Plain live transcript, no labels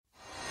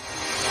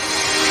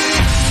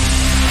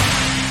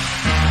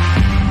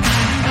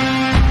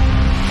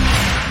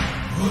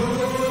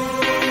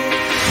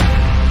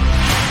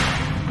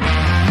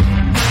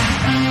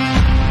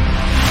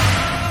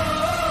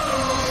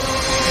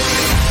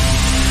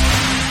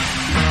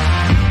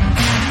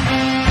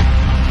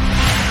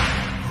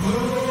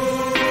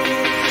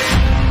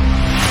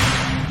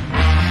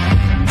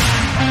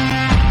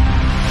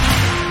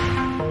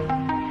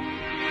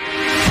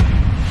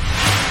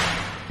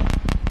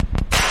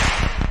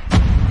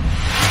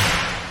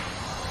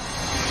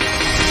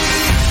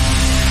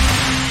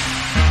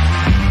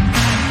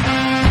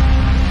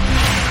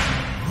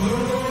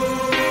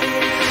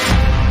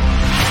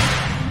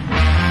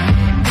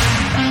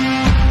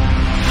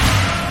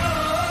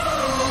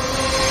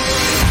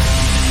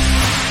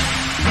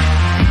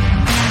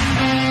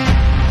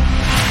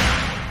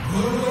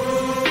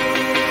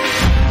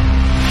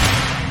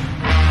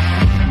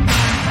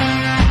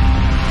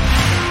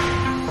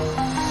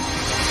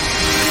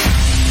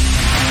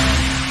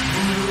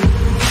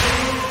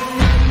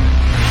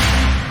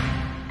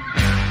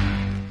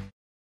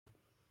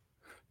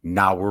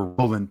Now we're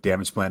rolling.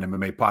 Damage Plan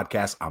MMA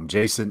podcast. I'm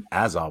Jason.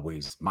 As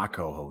always, my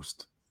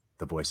co-host,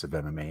 the voice of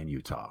MMA in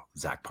Utah,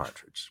 Zach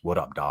Partridge. What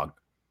up, dog?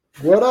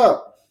 What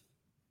up?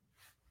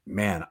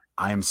 Man,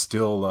 I am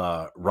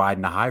still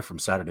riding a high from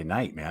Saturday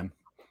night, man.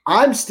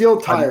 I'm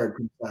still tired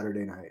from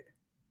Saturday night.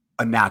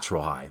 A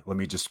natural high. Let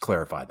me just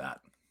clarify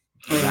that.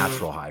 A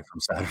natural high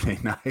from Saturday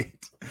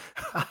night.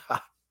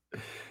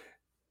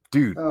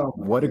 Dude,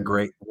 what a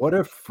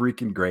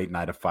freaking great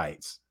night of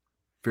fights.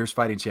 Fierce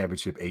Fighting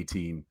Championship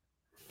 18.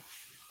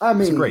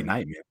 It's a great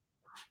night, man.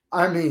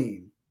 I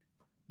mean,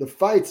 the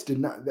fights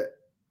didn't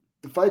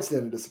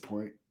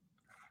disappoint.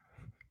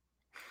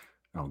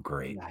 Oh,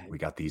 great. We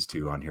got these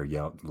two on here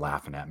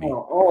laughing at me.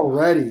 Oh,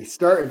 already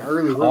starting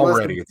early.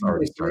 It's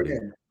already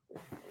starting.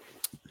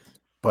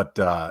 But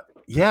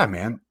yeah,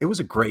 man, it was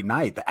a great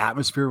night. The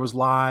atmosphere was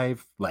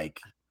live. Like,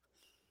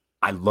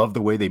 I love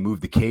the way they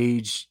moved the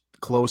cage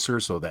closer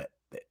so that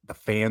the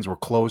fans were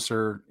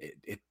closer.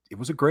 It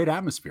was a great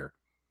atmosphere.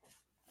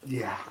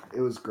 Yeah,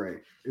 it was great.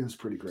 It was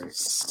pretty great.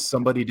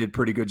 Somebody did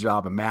pretty good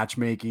job of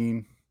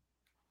matchmaking.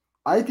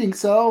 I think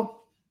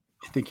so.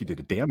 I think you did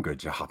a damn good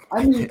job.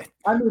 I can't.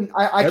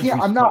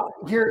 I'm not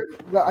here.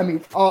 I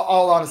mean,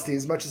 all honesty,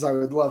 as much as I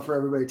would love for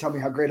everybody to tell me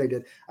how great I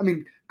did. I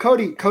mean,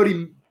 Cody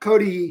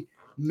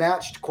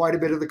matched quite a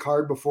bit of the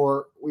card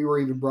before we were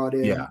even brought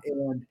in,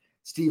 and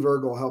Steve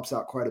Ergel helps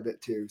out quite a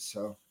bit too.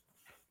 So,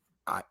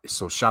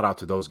 so shout out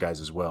to those guys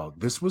as well.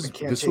 This was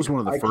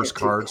one of the first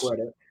cards.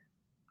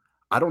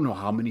 I don't know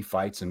how many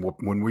fights, and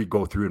when we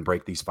go through and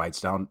break these fights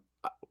down,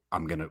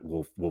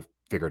 we'll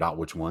figure it out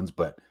which ones.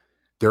 But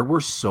there were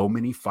so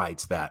many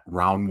fights that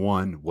round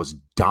one was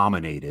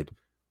dominated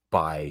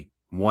by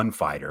one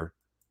fighter,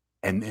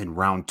 and then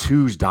round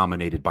two's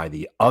dominated by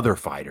the other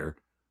fighter.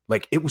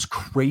 Like, it was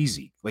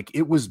crazy. Like,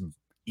 it was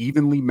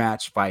evenly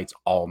matched fights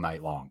all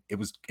night long. It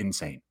was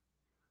insane.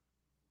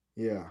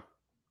 Yeah.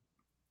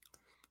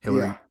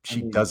 Hillary,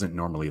 she doesn't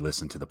normally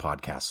listen to the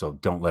podcast, so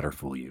don't let her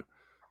fool you.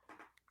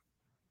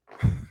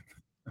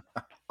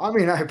 I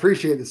mean, I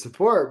appreciate the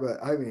support,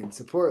 but I mean,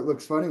 support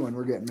looks funny when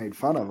we're getting made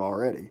fun of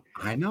already.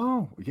 I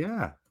know.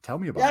 Yeah. Tell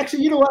me about it.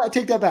 Actually, you know what? I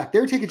take that back. They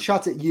were taking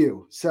shots at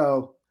you.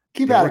 So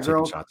keep at it,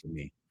 girl. Shots at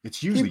me.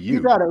 It's usually you.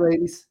 Keep at it,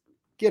 ladies.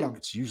 Get them.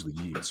 It's usually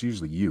you. It's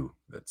usually you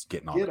that's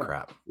getting all the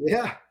crap.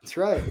 Yeah, that's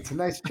right. It's a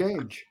nice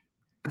change.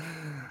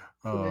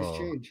 Nice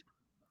change.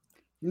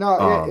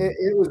 No,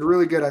 it was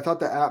really good. I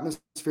thought the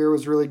atmosphere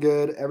was really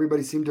good.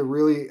 Everybody seemed to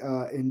really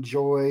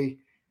enjoy.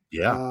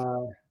 Yeah.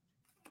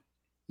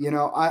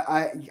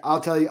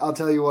 I'll tell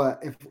you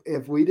what,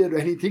 if we did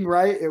anything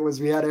right, it was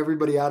we had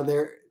everybody out of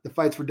there. The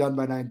fights were done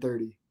by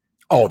 9:30.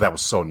 Oh, that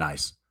was so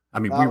nice. I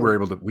mean, we were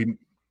able to,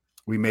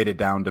 we made it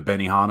down to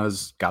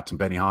Benihana's, got some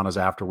Benihana's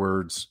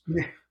afterwards.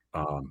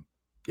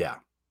 Yeah,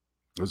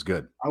 it was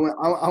good. I went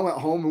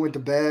home and went to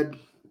bed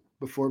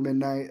before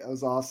midnight. That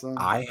was awesome.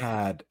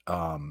 I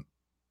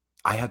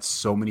had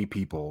so many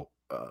people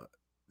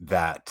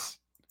that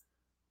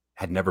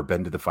had never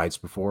been to the fights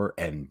before,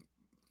 and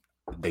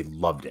they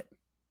loved it.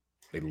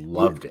 They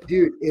loved it.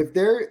 Dude,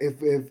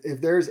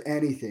 if there's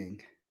anything,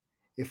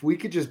 if we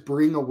could just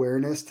bring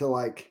awareness to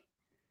like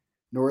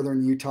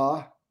Northern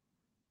Utah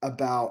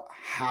about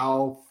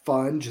how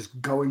fun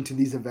just going to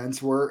these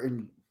events were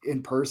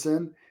in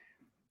person,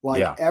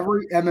 like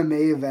every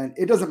MMA event,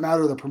 it doesn't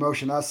matter the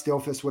promotion, us,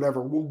 Steelfist,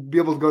 whatever, we'll be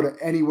able to go to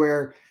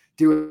anywhere,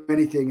 do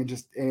anything, and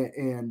just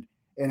and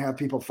have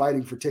people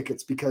fighting for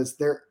tickets because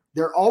they're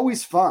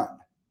always fun.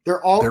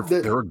 They're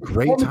a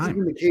great time.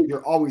 In the cage,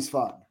 they're always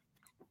fun.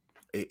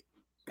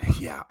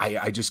 Yeah,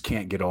 I just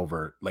can't get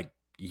over, like,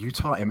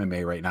 Utah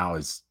MMA right now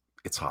it's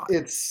hot.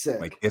 It's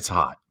sick. Like, it's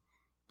hot.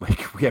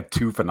 Like, we have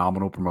two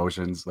phenomenal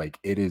promotions. Like,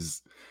 it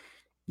is.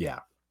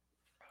 Yeah.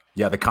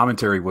 The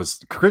commentary was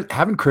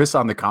having Chris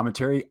on the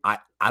commentary. I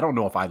don't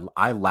know if I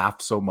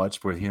laughed so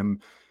much with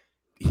him.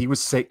 He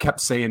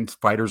kept saying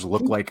fighters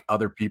look like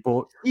other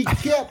people. He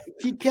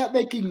kept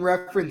making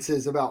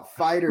references about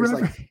fighters.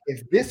 Like,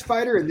 if this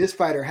fighter and this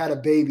fighter had a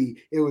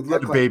baby, it would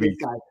look like this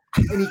guy.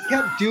 And he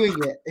kept doing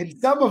it. And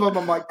some of them,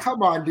 I'm like,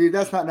 come on, dude,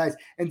 that's not nice.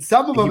 And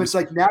some of them, it's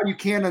like, now you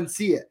can't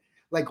unsee it.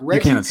 Like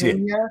Reggie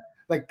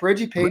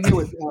Pena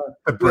with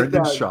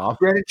Brendan Schaub.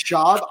 Brendan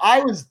Schaub.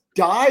 I was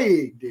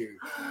dying, dude.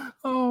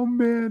 Oh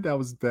man, that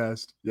was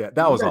best. Yeah,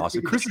 that was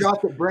awesome. Chris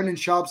shot at Brendan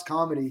Schaub's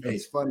comedy.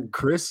 He's funny.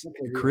 Chris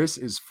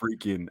is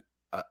freaking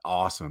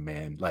awesome,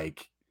 man.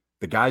 Like,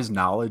 the guy's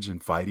knowledge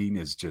in fighting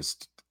is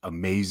just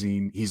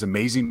amazing. He's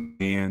amazing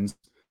fans.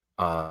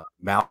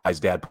 Malachi's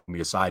dad pulled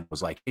me aside and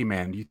was like, hey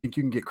man, do you think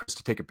you can get Chris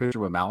to take a picture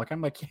with Malachi?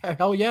 I'm like, yeah,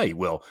 hell yeah, he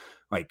will.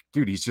 Like,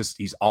 dude,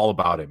 he's all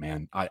about it,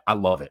 man. I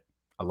love it.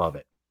 I love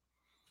it.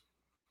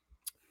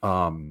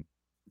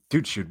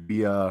 Dude, should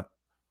we talk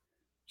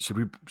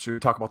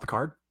about the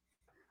card?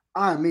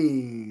 I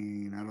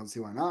mean, I don't see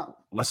why not.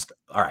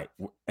 All right.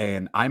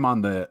 And I'm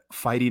on the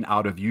Fighting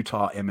Out of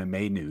Utah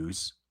MMA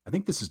news. I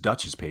think this is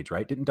Dutch's page,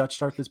 right? Didn't Dutch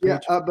start this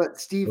page? Yeah,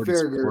 but Steve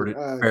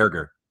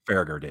Farragher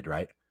did,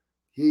 right?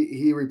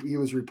 He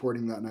was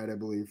reporting that night, I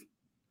believe.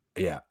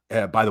 Yeah.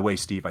 By the way,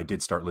 Steve, I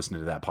did start listening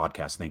to that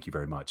podcast. Thank you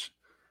very much.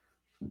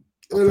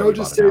 And I'll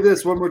just say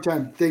this one more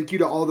time. Thank you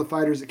to all the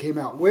fighters that came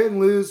out. Win,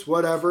 lose,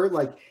 whatever.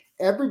 Like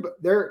everybody,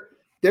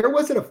 there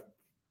wasn't a.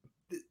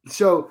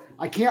 So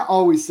I can't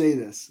always say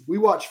this. We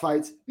watch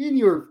fights. Me and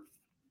you are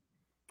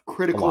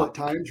critical at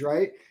times,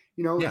 right?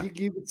 You know, yeah.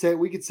 you could say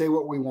we could say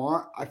what we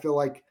want. I feel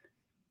like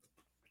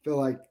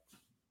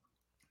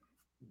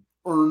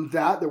earned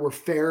that we're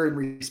fair and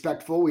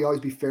respectful. We always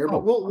be fair,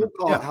 but we'll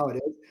call it how it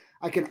is.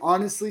 I can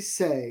honestly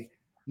say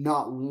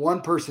not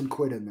one person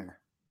quit in there.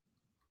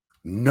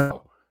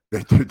 No.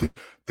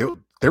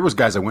 There was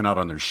guys that went out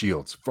on their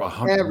shields for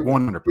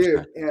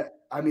 100%.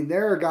 I mean,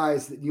 there are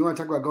guys that you want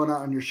to talk about going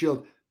out on your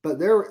shield, but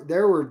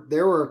there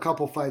were a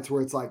couple fights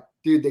where it's like,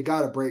 dude, they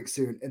got to break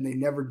soon, and they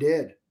never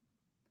did.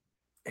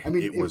 I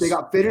mean, if they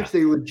got finished,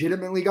 they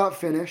legitimately got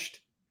finished.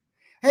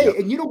 Hey,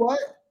 and you know what?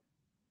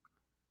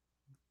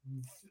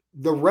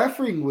 The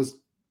refereeing was.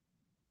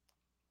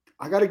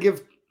 I got to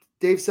give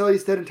Dave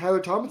Selliestead and Tyler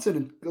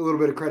Tomlinson a little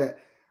bit of credit.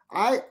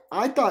 I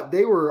thought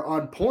they were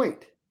on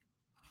point.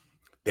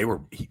 They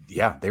were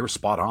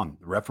spot on.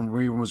 The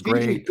refereeing was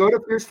great. Go to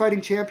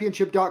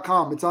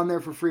fiercefightingchampionship.com. It's on there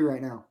for free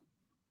right now.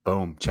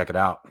 Boom, check it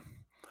out.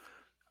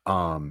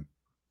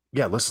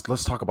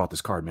 Let's talk about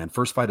this card, man.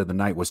 First fight of the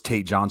night was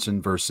Tate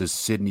Johnson versus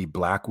Sidney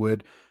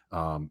Blackwood.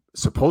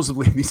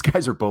 Supposedly these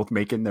guys are both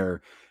making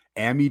their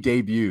AMI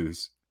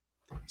debuts.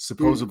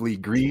 Supposedly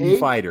green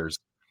fighters.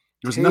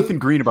 There was nothing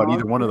green about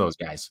either one of those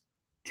guys.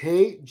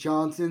 Tate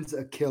Johnson's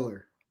a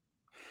killer.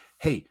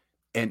 Hey,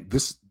 and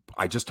this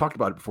I just talked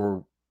about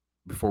it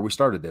before we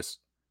started this.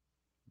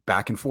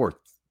 Back and forth.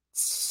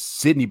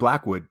 Sidney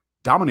Blackwood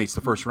dominates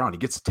the first round. He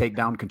gets a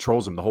takedown,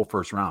 controls him the whole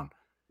first round.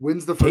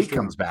 Wins the first round. Tate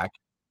comes back.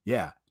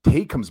 Yeah.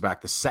 Tate comes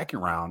back the second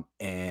round,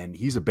 and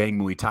he's a bang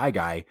Muay Thai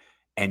guy.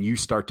 And you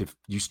start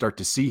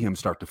to see him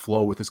start to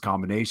flow with his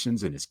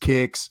combinations and his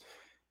kicks.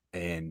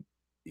 And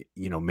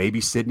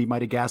maybe Sidney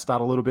might have gassed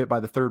out a little bit by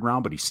the third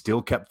round, but he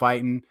still kept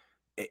fighting.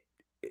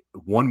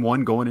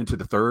 1-1 going into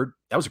the third.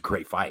 That was a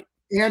great fight.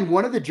 And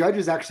one of the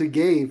judges actually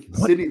gave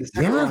Sidney the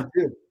second round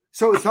too.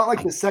 So it's not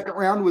like the second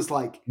round was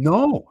like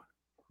it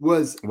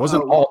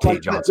wasn't all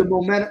Tate Johnson.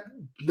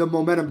 The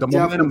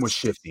momentum was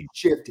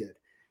shifted.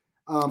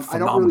 I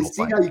don't really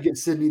see how you get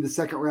Sidney the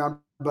second round,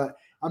 but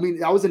I mean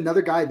that was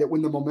another guy that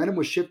when the momentum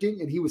was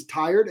shifting and he was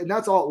tired, and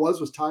that's all it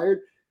was tired.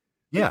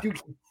 Yeah,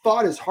 dude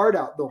fought his heart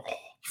out the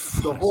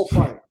whole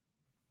fight.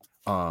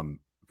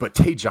 But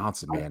Tate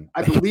Johnson, man,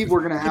 I believe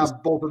we're gonna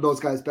have both of those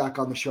guys back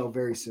on the show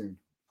very soon.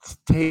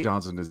 Tate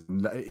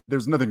Johnson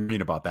there's nothing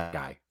green about that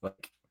guy.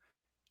 Like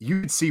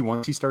you could see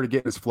once he started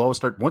getting his flow,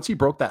 once he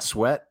broke that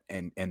sweat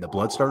and the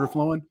blood started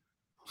flowing,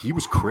 he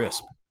was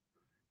crisp.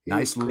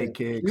 Nice leg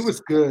kicks. He was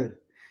good.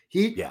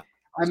 I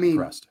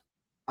mean,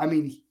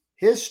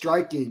 his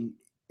striking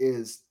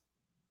is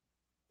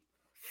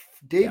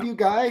debut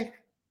guy.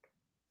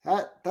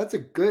 That's a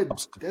good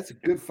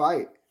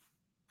fight.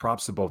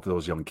 Props to both of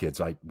those young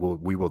kids.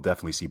 We will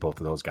definitely see both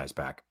of those guys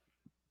back.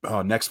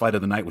 Next fight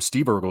of the night was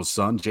Steve Urgel's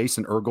son,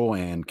 Jason Urgel,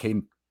 and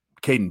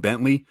Caden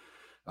Bentley.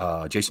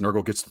 Jason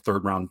Urgel gets the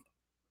third round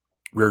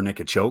rear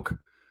naked choke.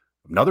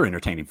 Another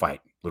entertaining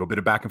fight. A little bit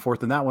of back and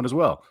forth in that one as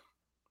well.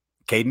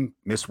 Caden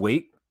missed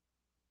weight.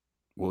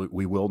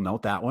 We will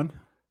note that one.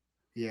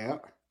 Yeah.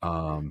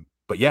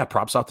 But yeah,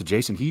 props out to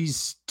Jason.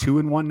 He's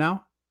 2-1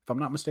 now, if I'm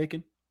not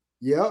mistaken.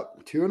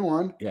 Yep,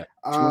 2-1. Yeah,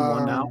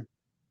 2-1 now.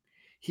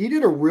 He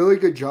did a really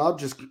good job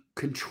just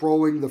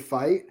controlling the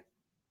fight.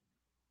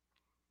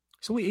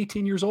 He's only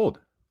 18 years old.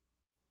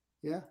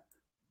 Yeah.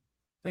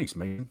 Thanks,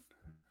 man.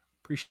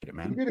 Appreciate it,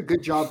 man. He did a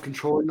good job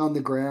controlling on the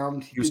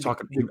ground. He was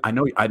talking. I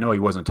know he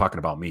wasn't talking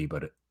about me,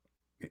 but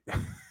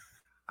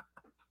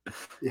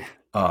yeah.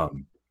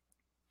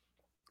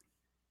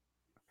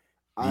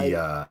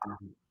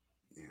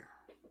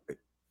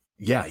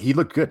 He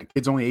looked good. The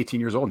kid's only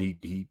 18 years old.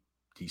 He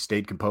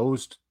stayed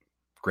composed.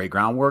 Great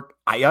groundwork.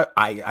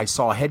 I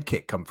saw a head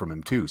kick come from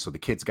him too. So the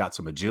kid's got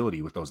some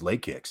agility with those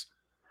leg kicks.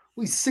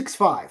 Well, he's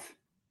 6'5".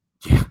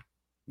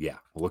 Yeah.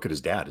 Well, look at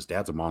his dad. His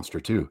dad's a monster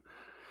too.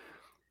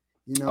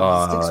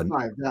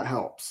 6'5". That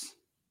helps.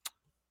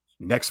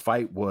 Next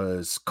fight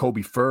was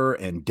Kobe Fur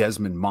and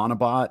Desmond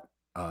Monabot.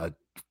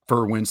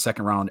 Fur wins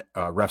second round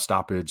ref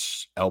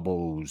stoppage,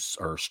 elbows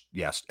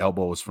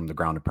from the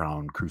ground and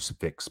pound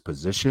crucifix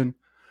position.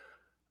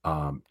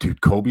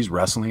 Dude, Kobe's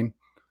wrestling.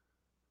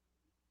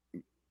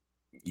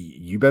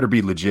 You better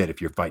be legit if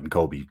you're fighting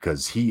Kobe,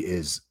 because he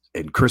is,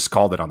 and Chris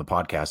called it on the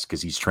podcast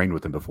because he's trained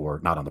with him before,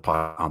 not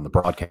on the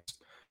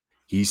broadcast.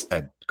 He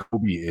said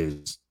Kobe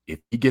is, if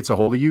he gets a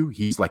hold of you,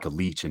 he's like a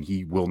leech and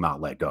he will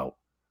not let go.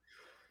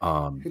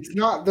 It's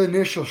not the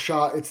initial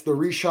shot, it's the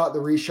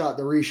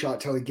reshot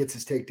till he gets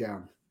his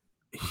takedown.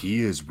 He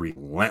is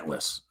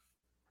relentless.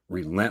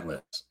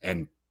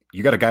 And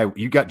you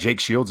got Jake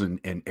Shields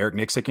and Eric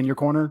Nixick in your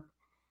corner.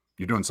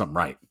 You're doing something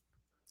right.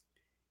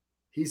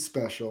 He's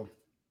special.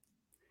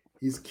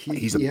 He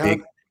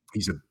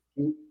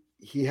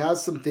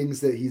has some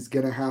things that he's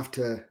gonna have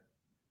to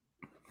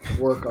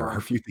work on. There are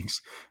a few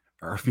things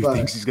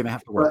he's gonna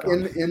have to work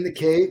on. In the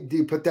cage, do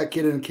you put that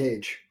kid in a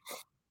cage?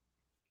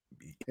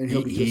 And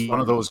he's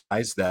one of those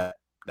guys that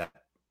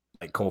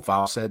like Cole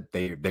Fowl said,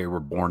 they were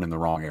born in the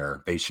wrong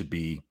era. They should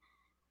be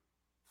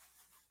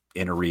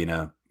in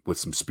arena with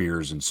some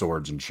spears and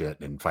swords and shit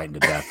and fighting to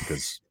death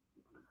because,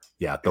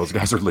 yeah, those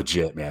guys are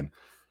legit, man.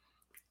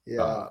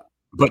 Yeah.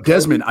 But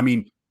Desmond, I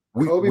mean,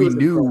 we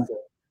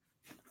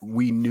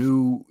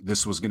knew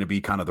this was going to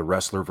be kind of the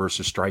wrestler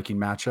versus striking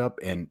matchup.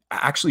 And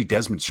actually,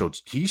 Desmond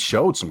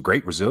showed some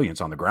great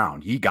resilience on the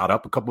ground. He got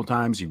up a couple of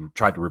times. He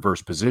tried to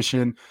reverse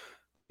position.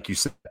 Like you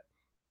said,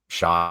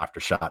 shot after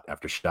shot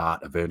after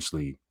shot,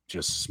 eventually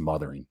just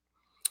smothering.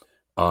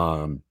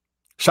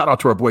 Shout out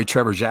to our boy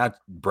Trevor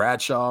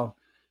Bradshaw.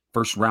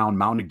 First round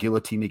mounted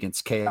guillotine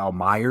against K.L.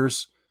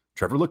 Myers.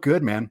 Trevor looked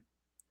good, man.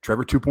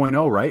 Trevor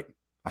 2.0, right?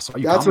 I saw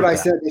you. That's what I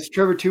said. It's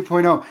Trevor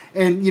 2.0.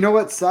 And you know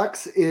what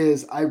sucks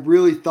is I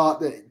really thought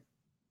that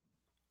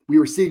we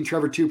were seeing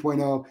Trevor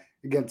 2.0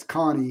 against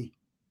Connie,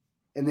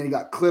 and then he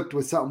got clipped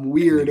with something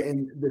weird.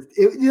 And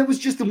it was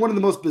just one of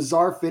the most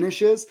bizarre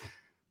finishes.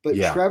 But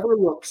yeah. Trevor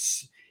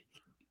looks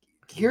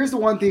 – here's the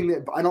one thing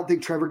that I don't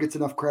think Trevor gets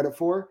enough credit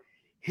for.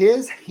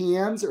 His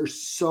hands are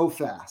so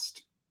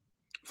fast.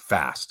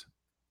 Fast.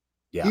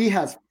 Yeah. He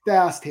has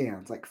fast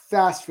hands, like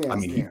fast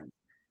hands.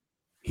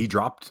 He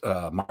dropped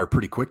Meyer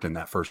pretty quick in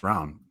that first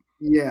round.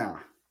 Yeah.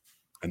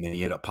 And then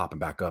he ended up popping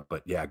back up.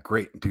 But yeah,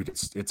 great. Dude,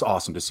 it's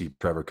awesome to see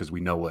Trevor because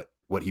we know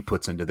what he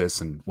puts into this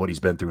and what he's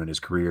been through in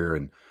his career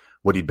and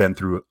what he'd been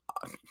through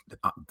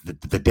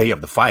the day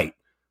of the fight.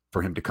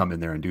 For him to come in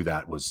there and do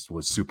that was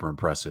super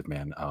impressive,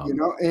 man.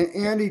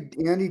 Andy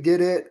did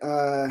it.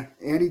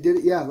 Andy did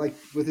it, yeah, like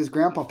with his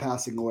grandpa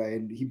passing away,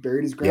 and he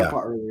buried his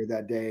grandpa earlier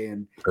that day.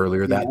 And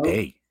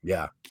day,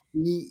 yeah.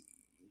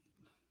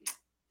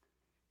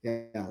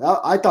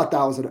 I thought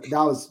that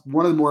was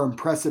one of the more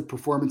impressive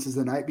performances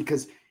of the night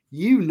because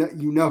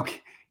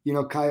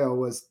Kaio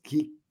was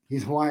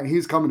he's Hawaiian, he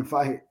was coming to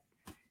fight.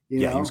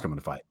 He was coming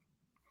to fight.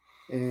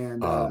 And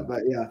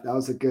but yeah, that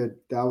was a good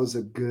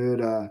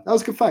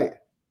fight.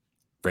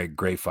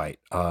 Great fight.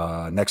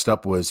 Next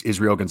up was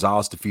Israel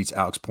Gonzalez defeats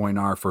Alex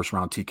Poinar, first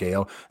round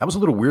TKO. That was a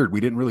little weird. We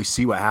didn't really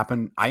see what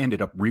happened. I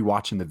ended up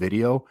rewatching the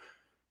video,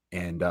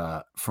 and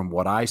from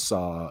what I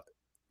saw,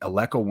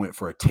 Aleko went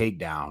for a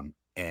takedown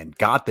and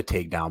got the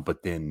takedown,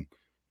 but then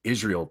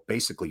Israel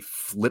basically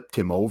flipped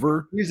him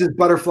over. He uses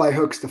butterfly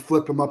hooks to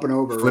flip him up and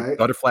over, right?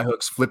 Butterfly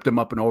hooks flipped him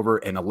up and over,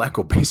 and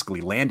Aleko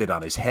basically landed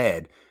on his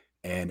head.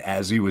 And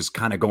as he was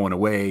kind of going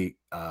away,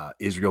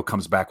 Israel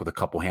comes back with a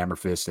couple hammer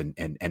fists and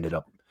ended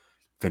up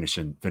finished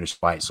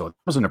fight. So it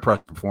was an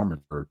impressive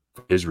performance for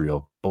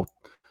Israel. Both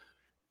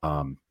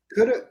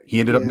he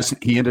ended up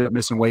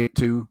missing weight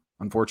too,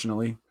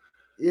 unfortunately.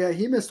 Yeah,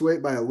 he missed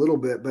weight by a little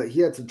bit, but he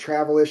had some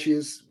travel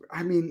issues.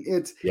 I mean,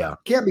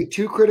 can't be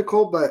too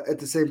critical, but at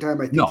the same time,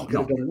 I think he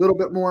could have done a little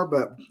bit more.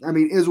 But I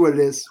mean, is what it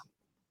is.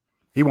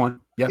 He won.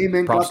 Yeah, he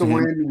got the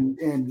win,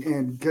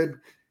 and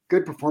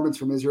good performance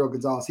from Israel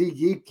Gonzalez.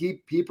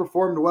 He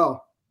performed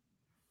well.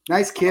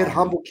 Nice kid,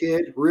 humble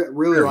kid.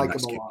 Really like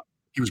him a lot.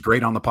 He was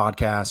great on the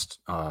podcast.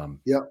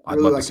 I'd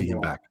love to see him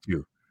back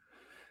too.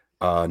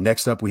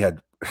 Next up, we had,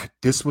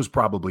 this was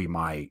probably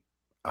my,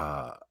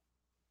 I'm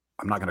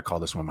not going to call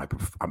this one my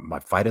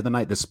fight of the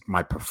night.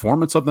 My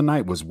performance of the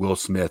night was Will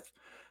Smith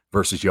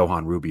versus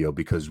Johan Rubio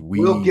because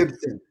Will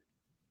Gibson.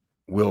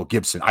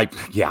 I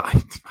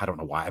don't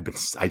know why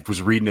I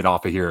was reading it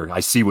off of here. I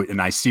see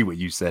what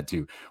you said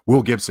too.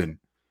 Will Gibson,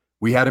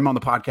 we had him on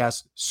the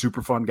podcast.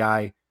 Super fun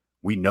guy.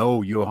 We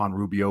know Johan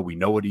Rubio. We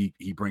know what he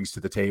brings to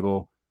the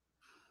table.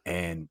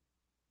 And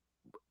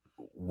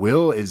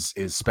Will is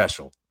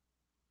special.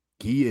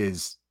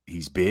 He's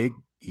big.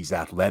 He's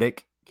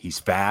athletic. He's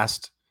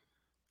fast.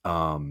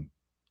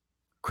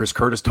 Chris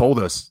Curtis told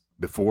us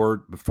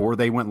before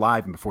they went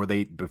live and before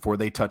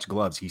they touched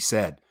gloves, he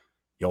said,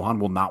 Johan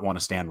will not want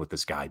to stand with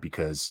this guy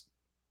because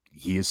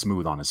he is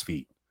smooth on his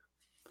feet.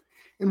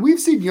 And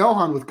we've seen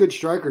Johan with good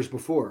strikers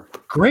before.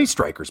 Great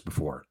strikers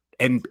before.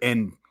 And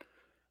I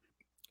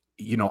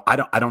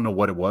don't know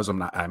what it was. I'm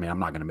not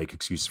going to make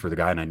excuses for the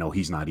guy, and I know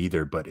he's not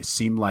either, but it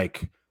seemed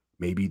like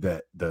maybe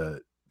the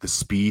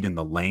speed and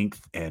the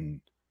length, and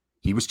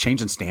he was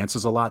changing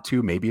stances a lot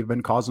too. Maybe have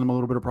been causing him a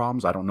little bit of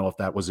problems. I don't know if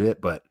that was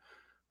it, but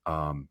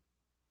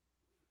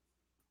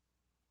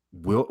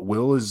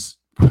Will is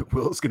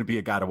going to be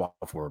a guy to watch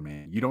for,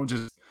 man. You don't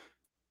just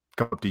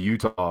come up to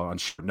Utah on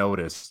short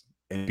notice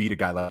and beat a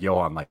guy like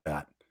Johan like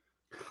that.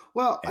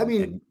 Well,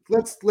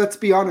 let's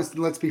be honest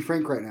and let's be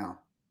frank right now.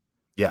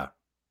 Yeah.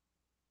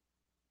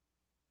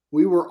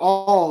 We were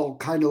all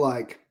kind of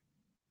like,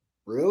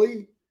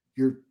 really?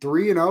 You're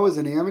 3-0 as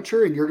an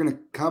amateur and you're going to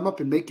come up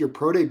and make your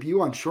pro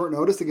debut on short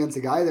notice against a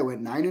guy that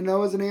went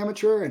 9-0 as an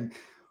amateur and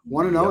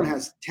 1-0 and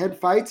has 10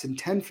 fights and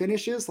 10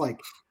 finishes?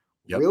 Like,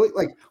 really?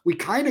 Like, we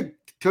kind of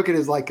took it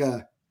as who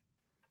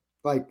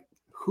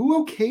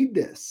okayed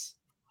this?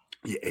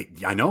 Yeah,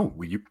 I know.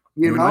 You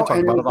and I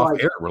talked about it off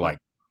air. We're like,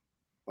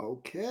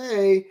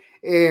 okay.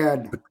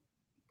 And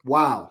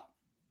wow.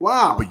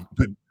 But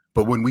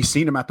when we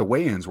seen him at the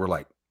weigh-ins, we're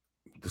like,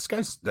 this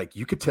guy's like,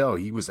 you could tell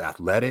he was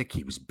athletic.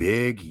 He was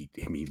big. He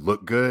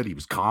looked good. He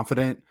was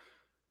confident.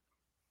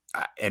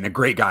 and a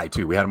great guy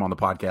too. We had him on the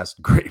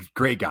podcast.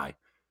 Great guy.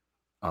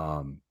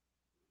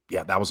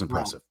 Yeah, that was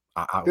impressive.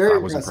 Wow. I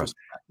was impressed.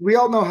 We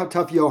all know how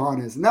tough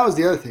Johan is, and that was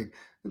the other thing.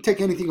 Don't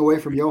take anything away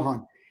from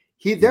Johan.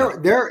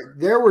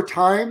 There were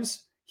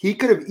times he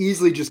could have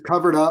easily just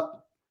covered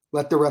up,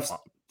 let the refs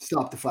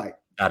stop the fight.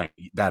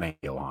 That ain't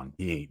Johan.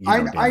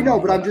 I know,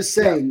 but I'm just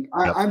saying.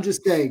 Yeah. I'm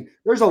just saying.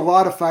 There's a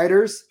lot of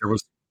fighters.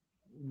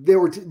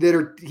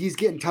 He's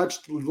getting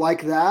touched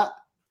like that.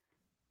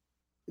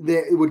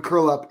 That it would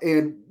curl up,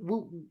 and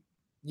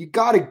you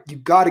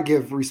gotta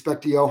give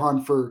respect to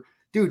Johan for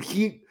dude.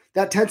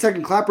 That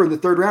 10-second clapper in the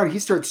third round, he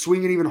starts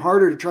swinging even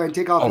harder to try and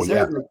take off his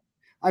head. Like,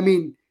 I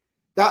mean,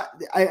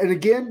 and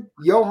again,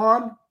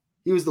 Johan,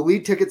 he was the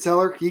lead ticket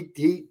seller. He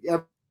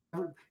had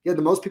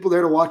the most people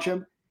there to watch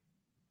him.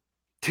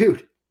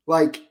 Dude,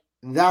 like,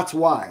 that's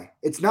why.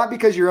 It's not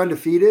because you're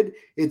undefeated.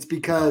 It's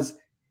because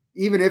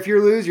even if you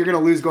lose, you're going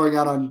to lose going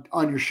out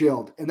on your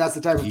shield. And that's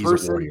the type of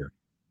person,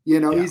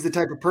 he's the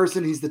type of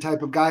person, he's the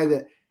type of guy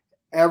that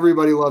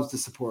everybody loves to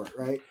support,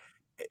 right?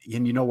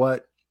 And you know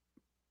what?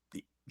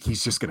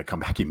 He's just going to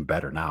come back even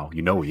better now. He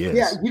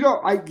is.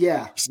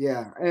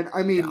 Yeah. And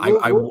I mean,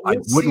 I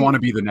wouldn't want to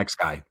be the next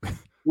guy.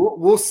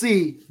 We'll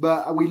see,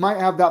 but we might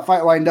have that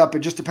fight lined up. It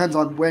just depends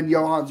on when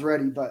Johan's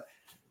ready. But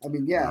I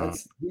mean,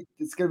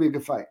 it's going to be a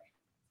good fight.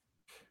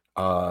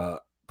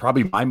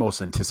 Probably my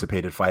most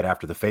anticipated fight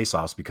after the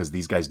face-offs, because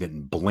these guys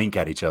didn't blink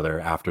at each other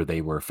after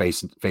they were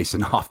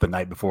facing off the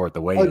night before at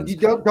the weigh-ins.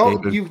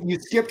 You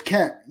skipped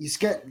Kent. You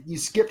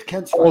skipped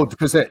Kent's fight. Oh,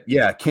 because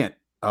Kent.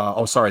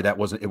 Sorry, it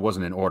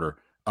wasn't in order.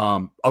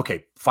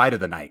 Okay, fight of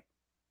the night.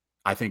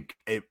 I think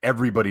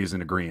everybody is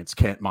in agreement.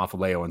 Kent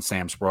Mafaleo and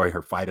Sam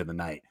Sproyer, fight of the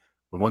night.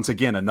 But once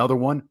again, another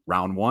one,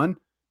 round one.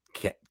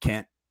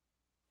 Kent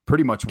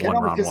pretty much won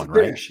round one,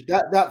 right?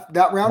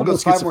 That round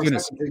goes 5 more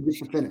seconds to get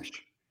the finish.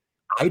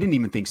 I didn't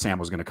even think Sam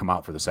was going to come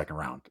out for the second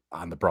round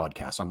on the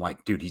broadcast. I'm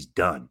like, dude, he's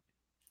done.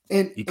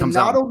 And he comes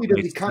out. Not only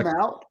does he come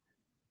out,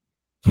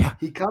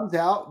 he comes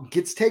out,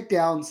 gets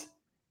takedowns,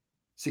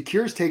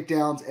 secures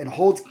takedowns, and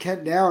holds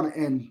Kent down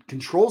and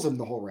controls him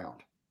the whole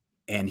round.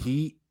 And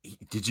he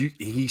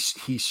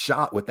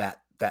shot with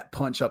that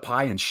punch up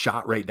high and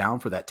shot right down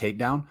for that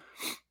takedown.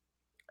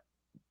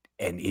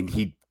 And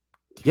he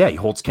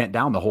holds Kent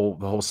down the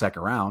whole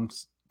second round.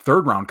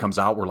 Third round comes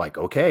out. We're like,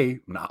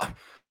 okay, the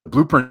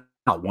blueprint.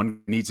 One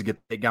needs to get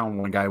the takedown.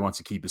 One guy wants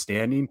to keep it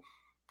standing.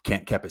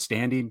 Kent kept it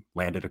standing,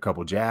 landed a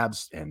couple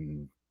jabs,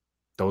 and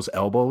those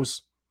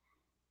elbows,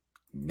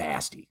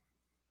 nasty.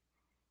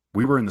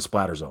 We were in the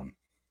splatter zone.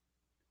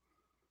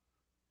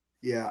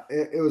 Yeah,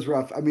 it was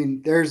rough. I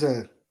mean, there's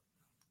the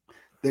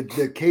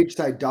Cage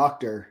Side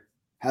Doctor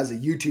has a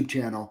YouTube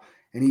channel,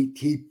 and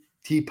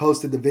he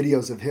posted the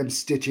videos of him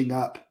stitching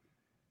up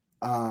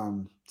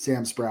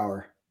Sam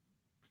Sprower.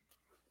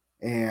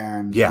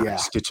 And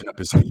stitching up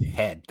his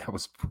head. That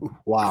was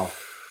wow.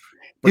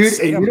 Dude,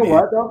 Sam, and you know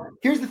what though?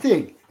 Here's the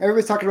thing.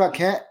 Everybody's talking about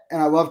Kent,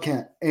 and I love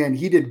Kent, and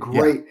he did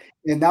great.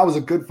 Yeah. And that was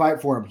a good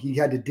fight for him. He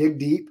had to dig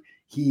deep.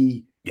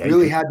 He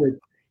really had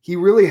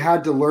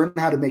to learn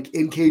how to make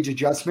in-cage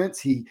adjustments.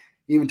 He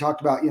even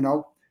talked about,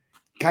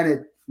 kind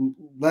of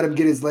let him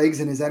get his legs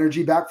and his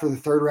energy back for the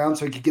third round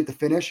so he could get the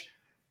finish.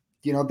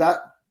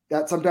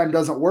 That sometimes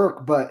doesn't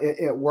work, but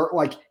it worked.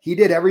 Like, he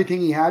did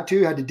everything he had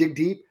to dig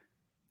deep.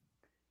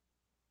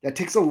 That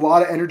takes a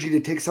lot of energy to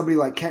take somebody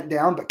like Kent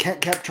down, but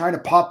Kent kept trying to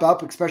pop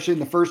up, especially in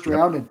the first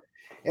round. And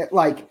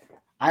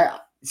I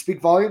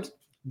speak volumes.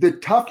 The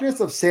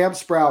toughness of Sam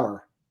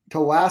Sprower to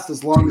last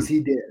as long as he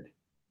did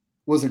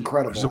was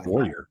incredible. He's a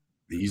warrior.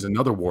 He's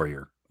another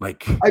warrior.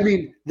 Like, I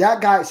mean, that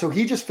guy. So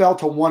he just fell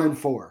to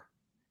 1-4.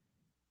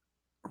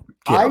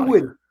 I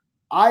would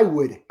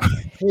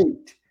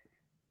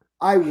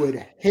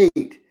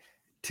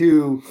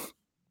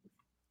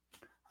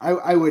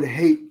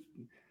hate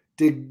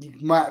to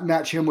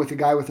match him with a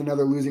guy with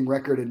another losing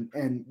record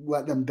and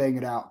let them bang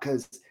it out,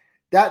 because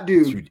that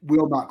dude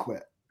will not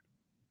quit.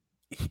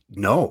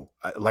 No,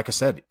 like I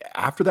said,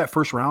 after that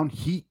first round,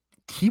 he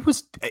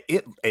was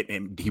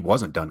he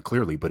wasn't done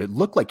clearly, but it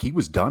looked like he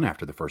was done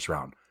after the first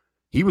round.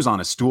 He was on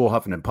a stool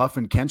huffing and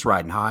puffing. Kent's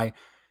riding high,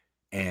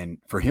 and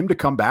for him to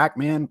come back,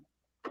 man,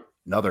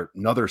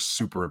 another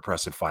super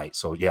impressive fight.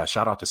 So yeah,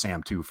 shout out to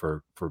Sam too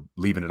for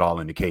leaving it all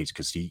in the cage,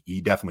 because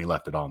he definitely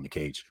left it all in the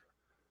cage.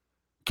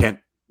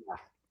 Kent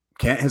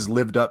has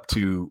lived up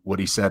to what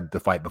he said the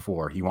fight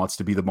before. He wants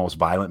to be the most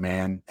violent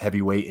man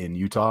heavyweight in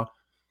Utah.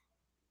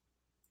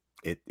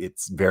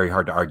 It's very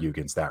hard to argue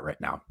against that right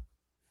now.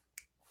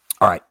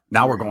 All right,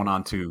 now we're going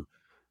on to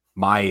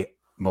my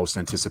most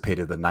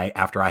anticipated of the night,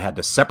 after I had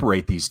to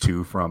separate these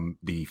two from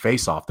the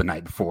face-off the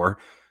night before.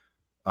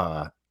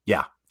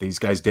 These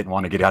guys didn't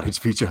want to get out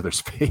of each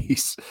other's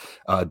face.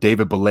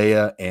 David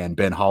Balea and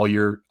Ben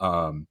Hollier.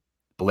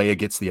 Balea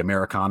gets the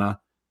Americana,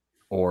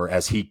 or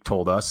as he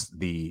told us,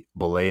 the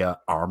Balea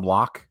arm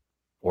lock,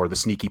 or the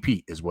Sneaky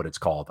Pete is what it's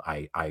called.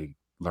 I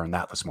learned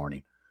that this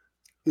morning.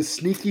 The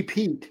Sneaky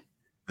Pete.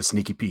 The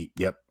Sneaky Pete.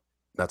 Yep.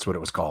 That's what it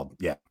was called.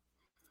 Yeah.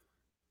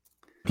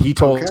 He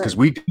told us because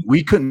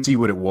we couldn't see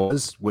what it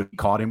was, what he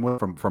caught him with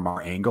from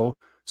our angle.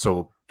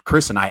 So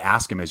Chris and I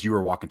asked him as you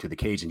were walking to the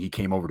cage, and he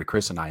came over to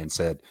Chris and I and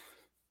said,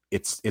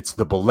 it's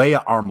the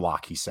Balea arm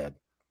lock, he said.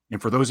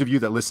 And for those of you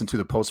that listen to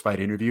the post-fight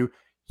interview,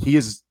 he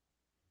is,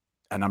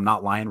 and I'm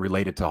not lying,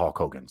 related to Hulk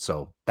Hogan.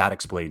 So that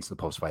explains the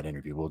post-fight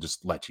interview. We'll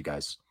just let you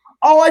guys.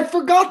 Oh, I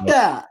forgot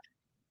that.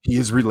 He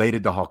is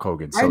related to Hulk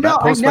Hogan. So that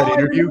post-fight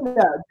interview,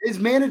 his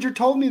manager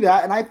told me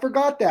that, and I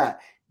forgot that.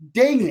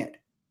 Dang it.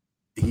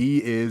 He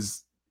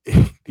is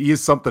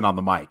something on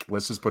the mic.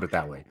 Let's just put it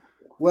that way.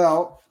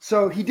 Well,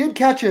 so he did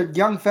catch a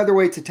young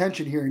featherweight's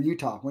attention here in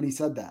Utah when he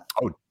said that.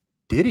 Oh,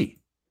 did he?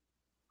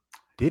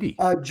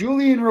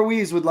 Julian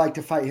Ruiz would like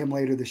to fight him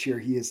later this year.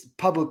 He has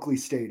publicly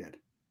stated.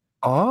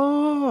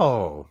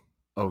 Oh,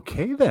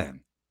 okay then.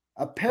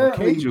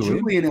 Apparently,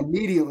 Julian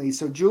immediately.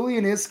 So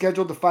Julian is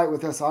scheduled to fight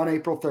with us on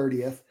April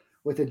 30th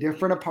with a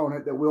different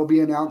opponent that will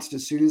be announced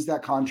as soon as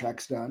that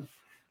contract's done.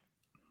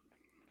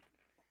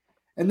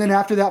 And then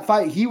after that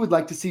fight, he would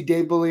like to see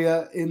Dave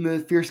Balea in the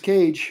Fierce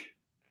Cage.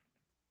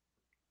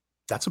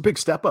 That's a big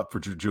step up for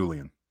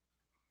Julian.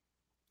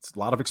 It's a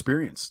lot of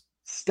experience.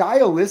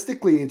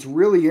 Stylistically, it's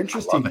really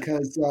interesting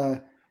because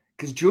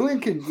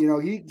Julian can,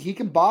 he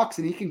can box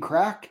and he can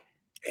crack.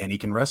 And he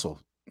can wrestle.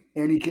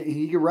 And he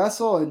can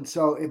wrestle. And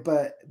so,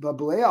 but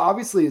Balea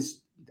obviously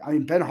is,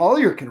 Ben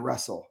Hollier can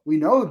wrestle. We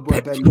know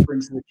what Ben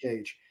brings to the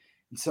cage.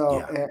 And so,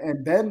 yeah.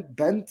 and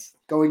Ben's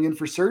going in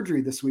for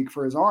surgery this week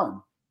for his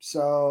arm.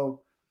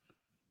 So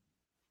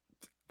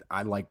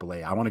I like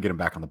Balea. I want to get him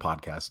back on the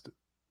podcast.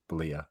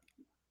 Balea.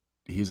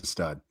 He's a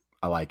stud.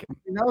 I like it.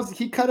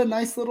 He cut a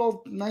nice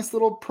little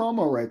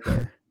promo right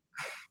there.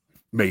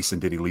 Mason,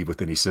 did he leave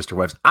with any sister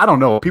wives? I don't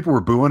know. People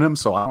were booing him,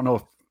 so I don't know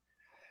if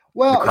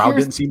the crowd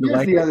didn't seem to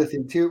like it. Here's the other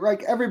thing too,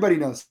 right? Everybody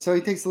knows. So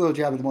he takes a little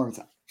jab at the Mormon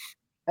side.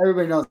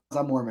 Everybody knows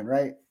I'm Mormon,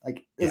 right?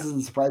 Like this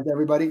isn't a surprise to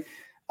everybody.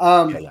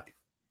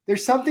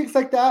 There's some things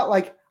like that.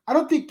 Like I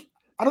don't think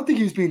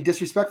he was being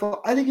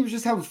disrespectful. I think he was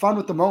just having fun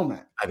with the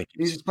moment. I think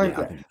he was just playing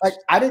for it. Like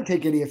I didn't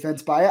take any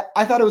offense by it.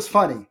 I thought it was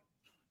funny.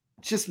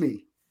 It's just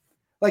me.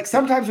 Like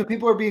sometimes when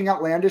people are being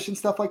outlandish and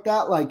stuff like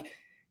that, like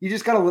you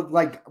just gotta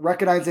like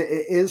recognize it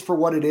is for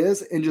what it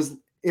is, and just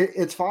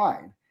it's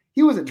fine.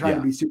 He wasn't trying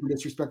to be super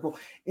disrespectful.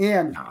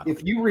 And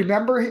if you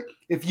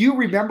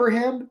remember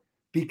him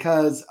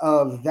because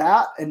of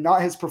that and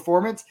not his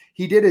performance,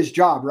 he did his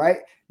job, right?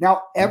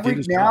 Now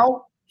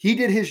he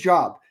did his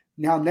job.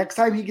 Now next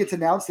time he gets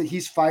announced that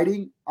he's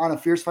fighting on a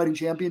Fierce Fighting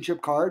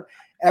Championship card,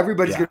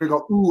 everybody's gonna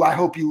go, "Ooh, I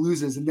hope he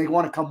loses," and they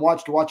want to come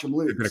watch him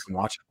lose. They're gonna come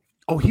watch him.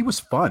 Oh, he was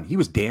fun. He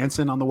was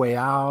dancing on the way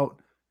out.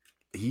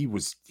 He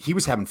was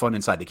having fun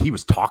inside. He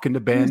was talking to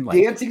Ben. He was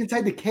dancing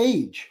inside the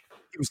cage.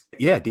 He was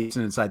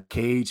dancing inside the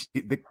cage.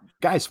 The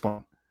guy's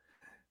fun.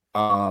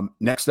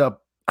 Next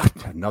up,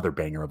 another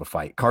banger of a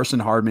fight. Carson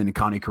Hardman and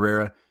Connie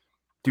Carrera.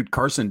 Dude,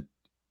 Carson,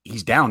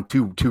 he's down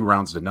two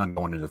rounds to none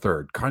going into the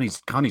third.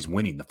 Connie's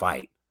winning the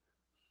fight.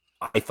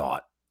 I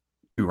thought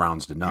 2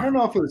 rounds to none. I don't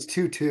know if it was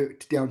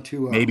 2-2 down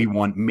 2-0. Maybe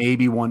one.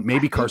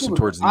 Maybe Carson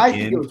towards the end. I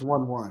think it was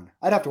 1-1.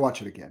 I'd have to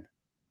watch it again.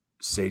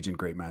 Sagen,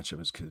 great matchup.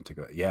 Was to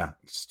go. Yeah,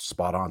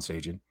 spot on,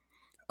 Sagen.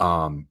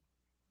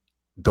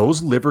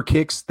 Those liver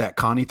kicks that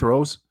Connie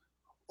throws.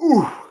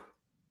 Ooh.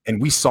 And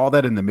we saw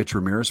that in the Mitch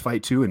Ramirez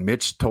fight too. And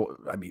Mitch told,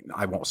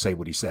 I won't say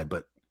what he said,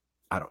 but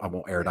I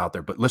won't air it out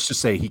there. But let's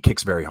just say he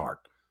kicks very hard.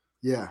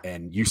 Yeah.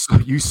 And you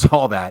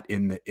saw that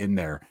in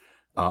there.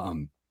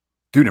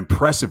 Dude,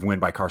 impressive win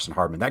by Carson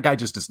Hardman. That guy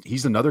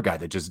he's another guy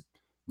that just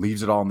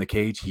leaves it all in the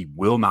cage. He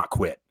will not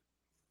quit.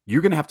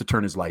 You're going to have to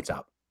turn his lights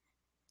out.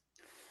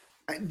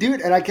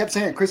 Dude, and I kept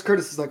saying it. Chris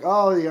Curtis is like,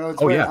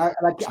 it's yeah.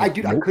 I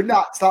could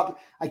not stop.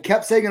 I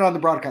kept saying it on the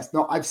broadcast.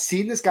 No, I've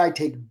seen this guy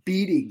take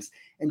beatings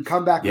and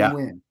come back and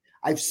win.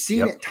 I've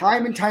seen it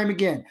time and time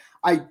again.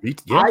 I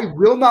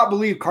will not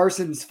believe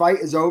Carson's fight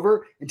is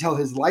over until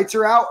his lights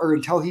are out or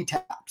until he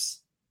taps.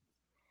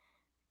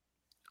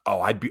 Oh,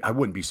 I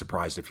wouldn't be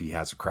surprised if he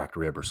has a cracked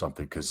rib or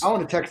something, because I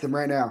want to text him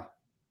right now.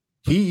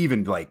 He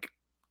even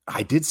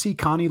I did see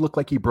Connie look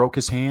like he broke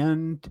his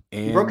hand.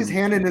 He broke his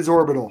hand and his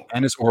orbital.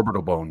 And his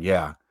orbital bone,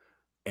 yeah.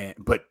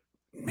 But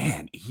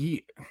man,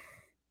 he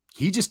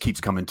just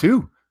keeps coming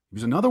too. He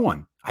was another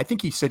one. I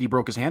think he said he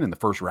broke his hand in the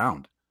first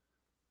round.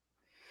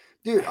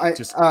 Dude,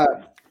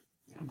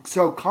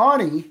 so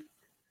Connie,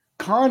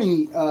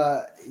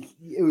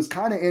 it was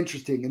kind of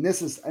interesting, and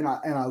this is, and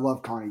I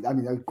love Connie. I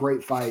mean, a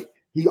great fight.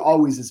 He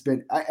always has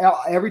been.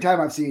 Every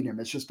time I've seen him,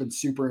 it's just been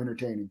super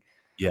entertaining.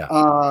 Yeah.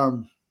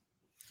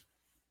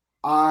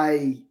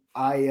 I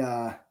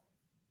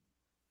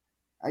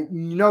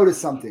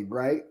noticed something,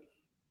 right?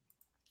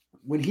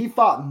 When he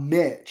fought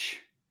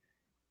Mitch,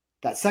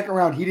 that second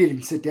round, he didn't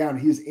even sit down.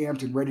 He was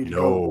amped and ready to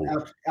go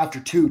after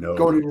 2,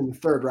 going into the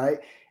third, right?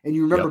 And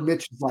you remember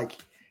Mitch was like,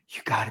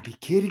 "You got to be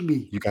kidding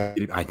me!"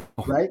 I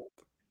know, right?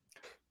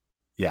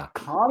 Yeah.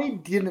 Connie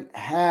didn't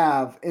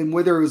have, and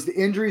whether it was the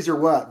injuries or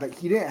what, but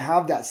he didn't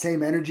have that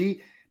same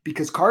energy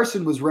because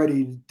Carson was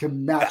ready to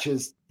match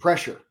his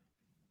pressure.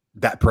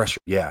 That pressure,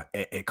 yeah.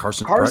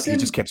 Carson, he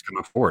just kept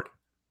coming forward.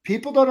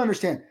 People don't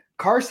understand.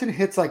 Carson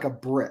hits like a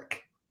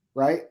brick,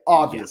 right?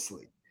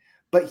 Obviously. Yeah.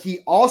 But he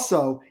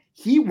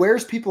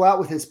wears people out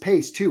with his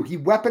pace too. He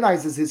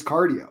weaponizes his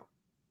cardio.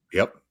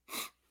 Yep.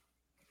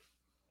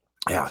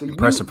 Yeah, so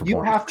impressive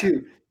performance.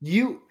 To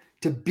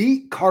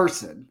beat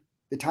Carson,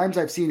 the times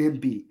I've seen him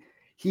beat,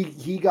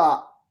 he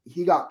got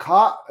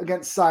caught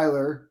against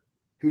Seiler,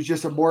 who's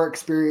just a more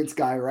experienced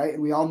guy, right?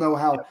 And we all know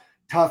how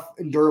tough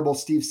and durable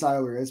Steve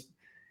Seiler is.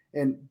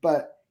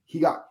 But he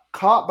got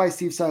caught by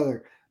Steve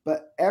Seiler.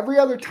 But every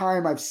other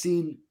time I've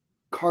seen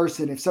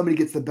Carson, if somebody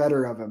gets the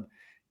better of him,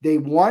 they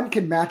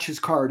can match his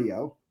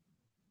cardio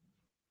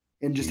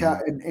and just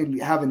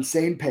have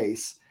insane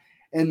pace,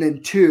 and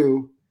then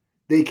 2,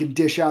 they can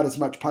dish out as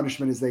much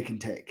punishment as they can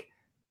take.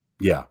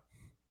 Yeah,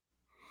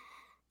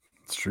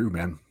 it's true,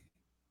 man.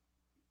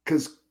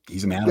 Because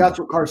he's an animal. That's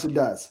what Carson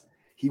does.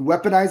 He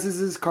weaponizes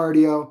his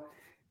cardio,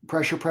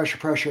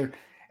 pressure,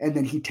 and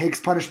then he takes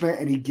punishment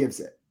and he gives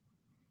it.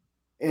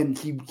 And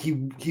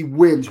he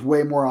wins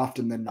way more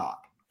often than not.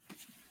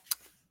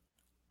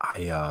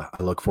 I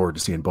look forward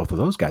to seeing both of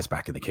those guys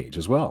back in the cage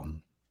as well.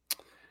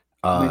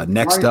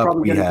 Next up,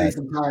 we had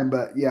some time,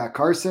 but yeah,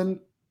 Carson.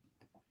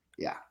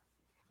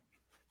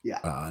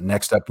 Yeah.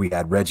 Next up, we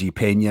had Reggie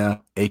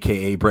Pena,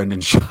 aka Brendan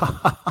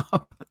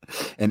Schaub,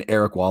 and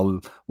Eric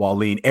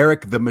Wallin.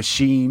 Eric the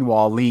Machine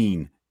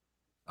Wallin.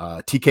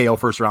 TKO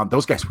first round.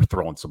 Those guys were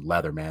throwing some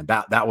leather, man.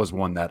 That was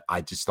one that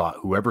I just thought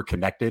whoever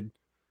connected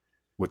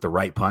with the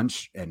right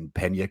punch, and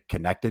Pena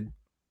connected,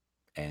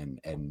 and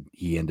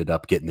he ended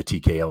up getting the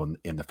TKO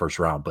in the first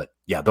round. But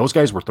yeah, those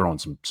guys were throwing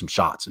some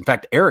shots. In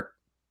fact, Eric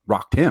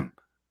rocked him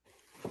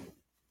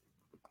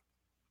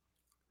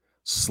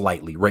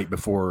slightly right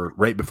before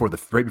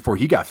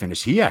he got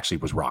finished. He actually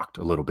was rocked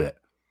a little bit.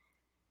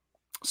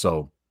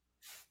 So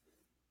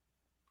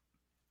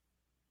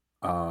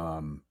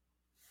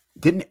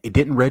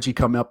didn't Reggie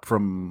come up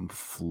from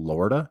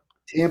Florida?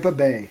 Tampa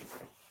Bay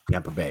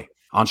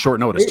on short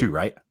notice too,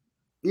 right?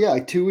 Yeah,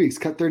 like 2 weeks.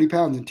 Cut 30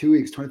 pounds in 2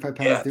 weeks, 25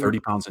 pounds. Yeah, 30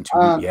 pounds in 2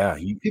 weeks. Yeah,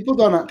 people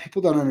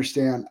don't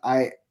understand.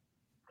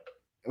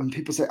 When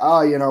people say,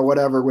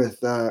 whatever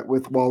with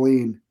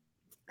Wallin,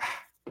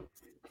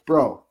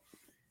 bro,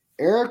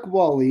 Eric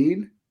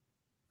Wallin,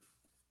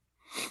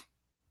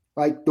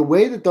 like the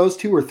way that those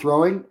two were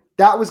throwing,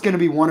 that was going to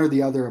be one or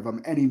the other of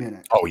them any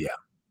minute. Oh yeah.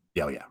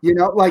 Yeah.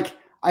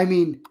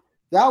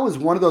 That was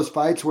one of those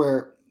fights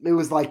where it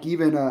was like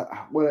even I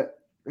think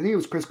it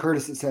was Chris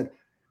Curtis that said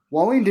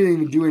Wallin didn't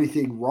even do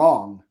anything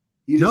wrong.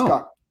 He just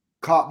got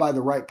caught by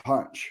the right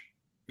punch.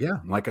 Yeah,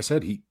 like I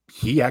said,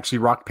 he actually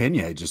rocked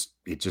Pena. It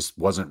just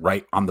wasn't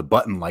right on the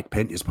button like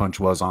Pena's punch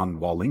was on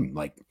Wallin.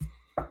 Like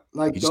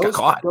he just got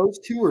caught. Those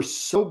two were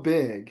so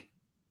big.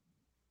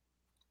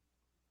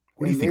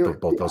 What do you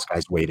think both those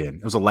guys weighed in?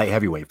 It was a light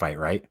heavyweight fight,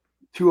 right?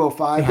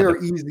 205. They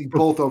were easily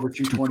both over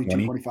 220,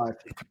 225.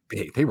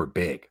 They were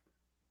big.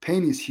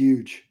 Pena's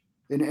huge.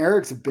 And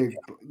Eric's a big,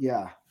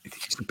 yeah.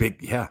 He's a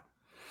big, yeah.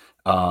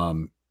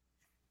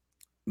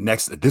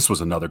 Next, this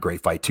was another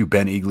great fight too.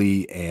 Ben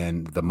Eagley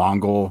and the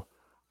Mongol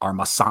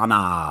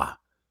Armasana.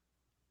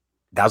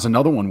 That was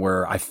another one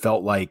where I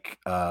felt like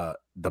the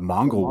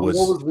Mongol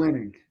was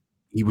winning.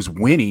 He was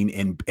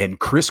winning, and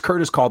Chris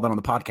Curtis called that on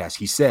the podcast.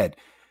 He said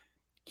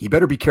he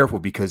better be careful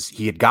because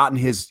he had gotten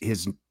his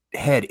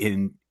head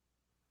in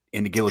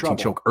the guillotine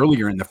choke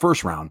earlier in the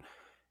first round,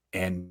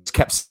 and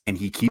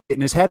he keep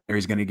getting his head there.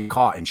 He's going to get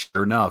caught, and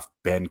sure enough,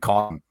 Ben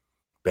caught him.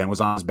 Ben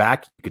was on his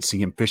back. You could see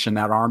him fishing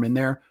that arm in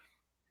there.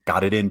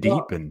 Got it in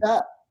deep, and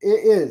that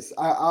it is.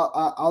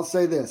 I'll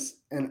say this,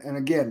 and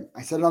again,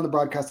 I said it on the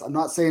broadcast. I'm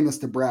not saying this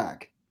to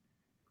brag,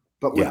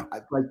 but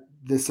like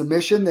the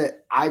submission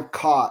that I've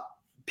caught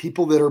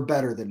people that are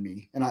better than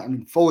me, and I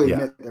mean fully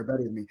admit they're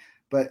better than me.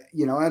 But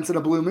once in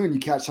a blue moon, you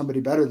catch somebody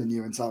better than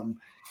you in something.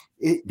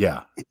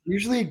 It's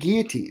usually a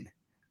guillotine,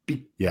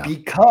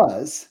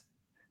 because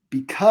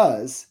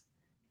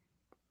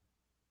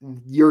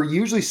you're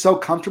usually so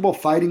comfortable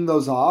fighting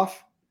those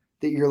off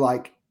that you're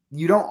like,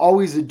 you don't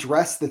always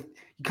address you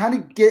kind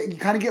of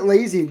get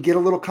lazy and get a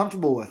little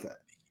comfortable with it.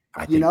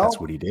 I think that's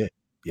what he did.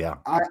 Yeah.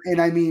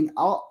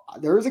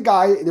 There's a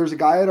guy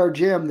at our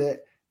gym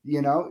that,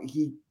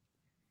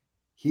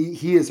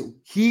 he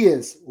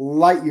is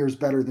light years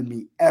better than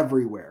me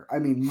everywhere. I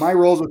mean, my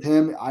roles with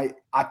him, I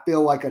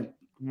feel like a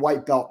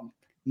white belt,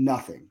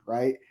 nothing.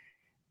 Right.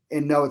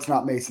 And no, it's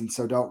not Mason.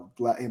 So don't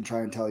let him try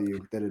and tell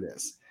you that it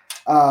is.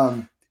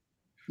 But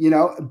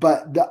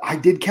I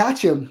did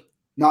catch him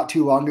not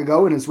too long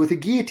ago, and it's with a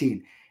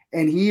guillotine.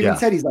 And he even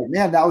said, he's like,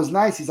 man, that was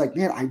nice. He's like,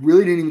 man, I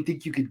really didn't even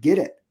think you could get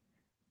it.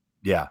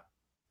 Yeah.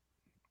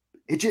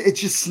 It's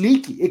just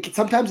sneaky.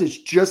 Sometimes it's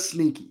just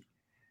sneaky.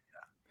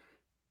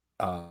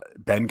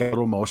 Ben got a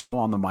little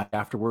emotional on the mic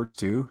afterwards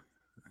too.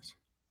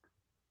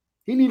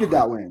 He needed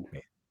that win.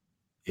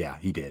 Yeah,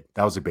 he did.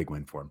 That was a big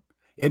win for him.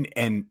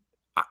 And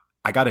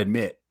I got to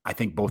admit, I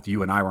think both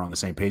you and I were on the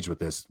same page with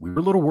this. We were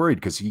a little worried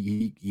because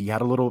he had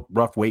a little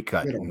rough weight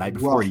cut the night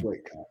before. He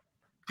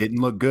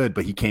didn't look good,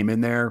 but he came in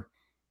there.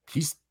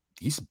 He's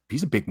a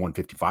big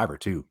 155er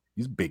too.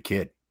 He's a big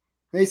kid.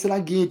 Mason,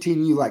 I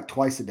guillotine you like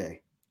twice a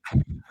day.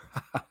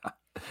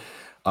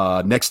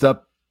 Next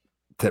up,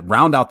 to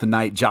round out the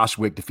night, Josh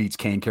Wick defeats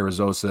Kane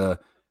Carrizosa.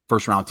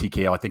 First round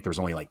TKO. I think there was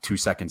only like 2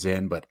 seconds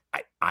in, but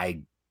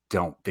I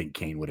don't think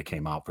Kane would have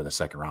came out for the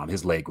second round.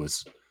 His leg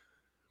was.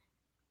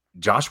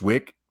 Josh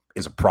Wick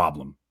is a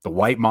problem. The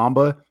White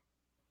Mamba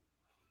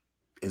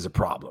is a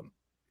problem.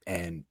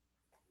 And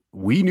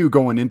we knew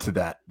going into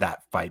that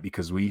fight,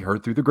 because we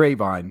heard through the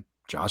grapevine,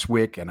 Josh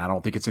Wick, and I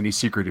don't think it's any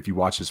secret if you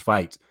watch his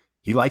fights,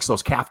 he likes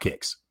those calf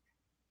kicks.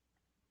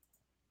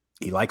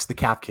 He likes the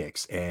calf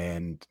kicks,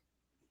 and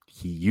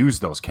he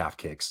used those calf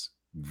kicks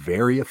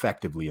very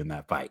effectively in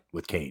that fight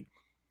with Kane.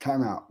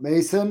 Timeout.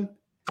 Mason,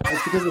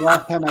 that's because the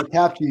last time I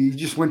tapped you, you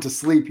just went to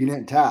sleep. You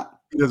didn't tap.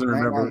 He doesn't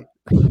remember.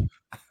 You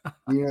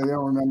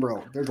don't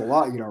remember. There's a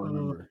lot you don't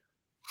remember.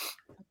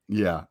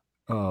 Yeah.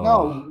 Oh.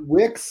 No,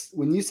 Wick's,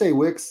 when you say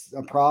Wick's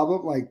a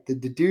problem, like the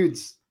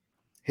dude's,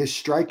 his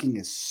striking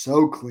is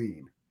so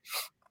clean.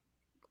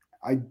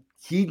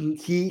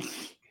 He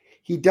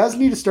does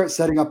need to start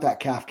setting up that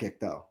calf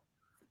kick, though.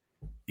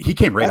 He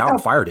came right out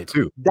and fired it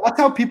too. That's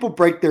how people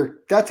break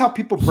their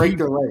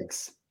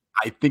legs.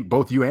 I think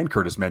both you and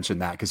Curtis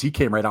mentioned that, because he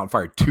came right out and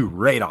fired 2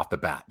 right off the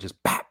bat. Just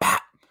bat.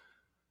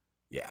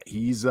 Yeah,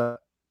 he's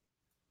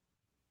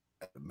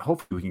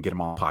hopefully we can get him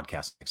on the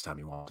podcast next time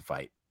he wants to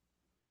fight.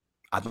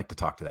 I'd like to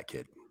talk to that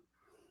kid.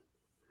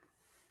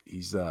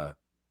 He's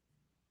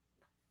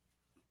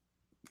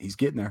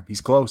getting there.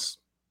 He's close.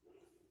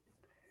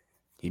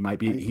 He might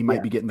be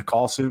getting the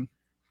call soon.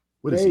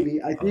 What is he?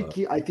 I think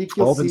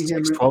you'll see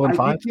him. 12 and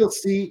 5?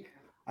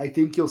 I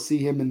think you'll see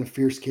him in the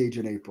Fierce Cage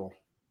in April.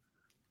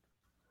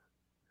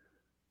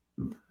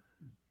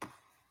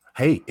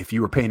 Hey, if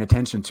you were paying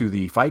attention to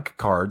the fight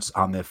cards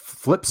on the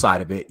flip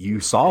side of it, you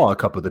saw a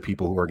couple of the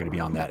people who are going to be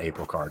on that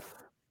April card.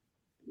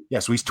 Yeah,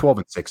 so he's 12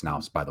 and 6 now,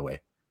 by the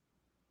way.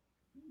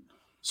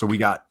 So we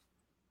got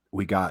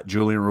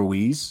Julian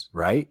Ruiz,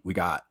 right? We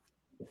got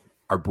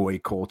our boy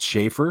Colt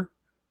Schaefer.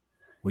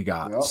 We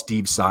got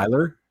Steve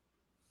Seiler.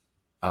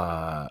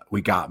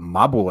 We got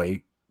my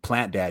boy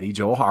Plant Daddy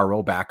Joe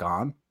Haro back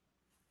on.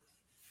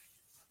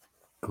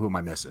 Who am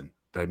I missing?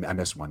 I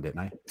missed one, didn't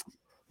I?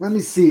 Let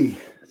me see.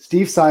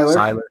 Steve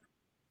Seiler.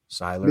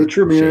 Mitch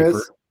Ramirez.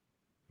 Schaefer.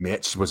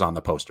 Mitch was on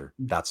the poster.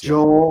 That's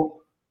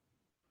Joel.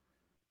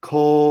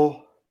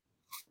 Cole.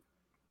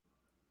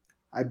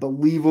 I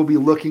believe we'll be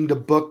looking to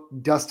book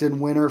Dustin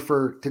Winner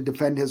to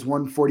defend his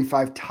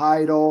 145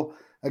 title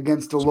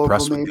against a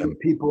local name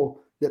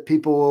that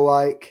people will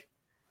like.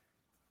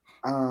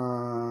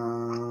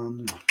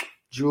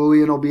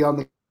 Julian will be on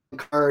the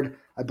card.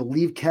 I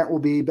believe Kent will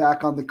be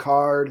back on the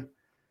card.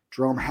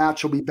 Jerome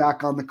Hatch will be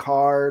back on the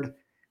card.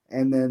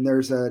 And then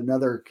there's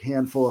another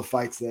handful of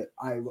fights that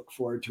I look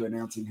forward to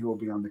announcing who will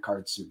be on the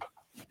card soon.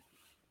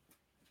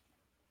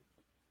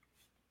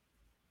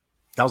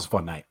 That was a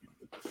fun night.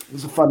 It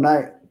was a fun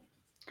night.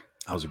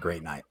 That was a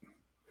great night.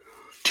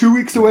 2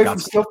 weeks away from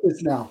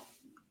Stillfist now.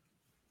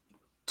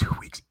 2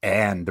 weeks.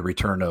 And the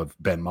return of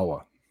Ben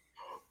Moa.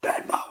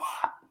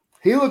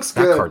 He looks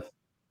good. Card,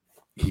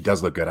 he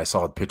does look good. I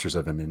saw pictures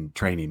of him in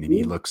training, and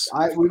he looks.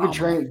 We've been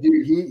training,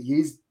 dude.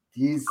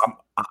 He's.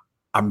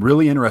 I'm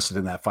really interested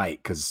in that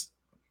fight, because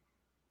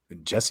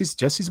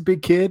Jesse's a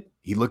big kid.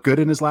 He looked good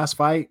in his last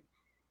fight.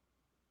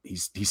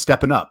 He's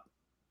stepping up,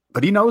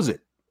 but he knows it.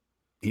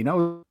 He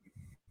knows.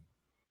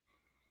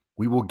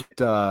 We will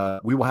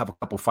have a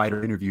couple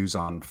fighter interviews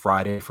on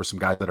Friday for some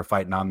guys that are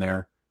fighting on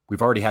there.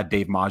 We've already had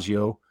Dave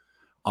Maggio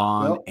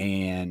on,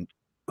 and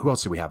who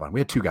else did we have on? We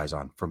had 2 guys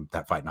on from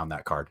that fighting on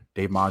that card.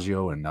 Dave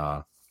Maggio and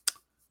I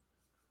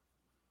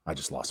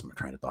just lost my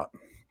train of thought.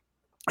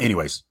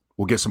 Anyways,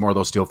 we'll get some more of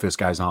those Steel Fist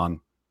guys on.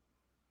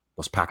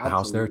 Let's pack the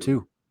house there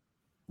too.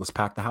 Let's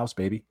pack the house,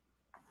 baby.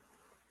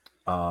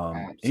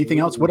 Anything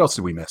else? What else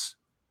did we miss?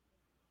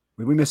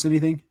 Did we miss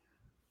anything?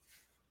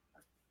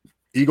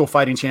 Eagle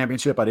Fighting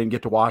Championship. I didn't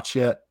get to watch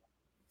yet.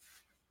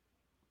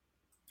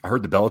 I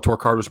heard the Bellator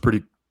card was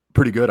pretty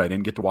good. I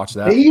didn't get to watch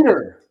that.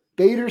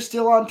 Bader's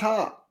still on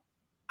top.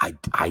 I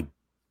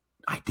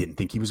didn't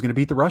think he was going to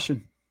beat the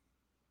Russian.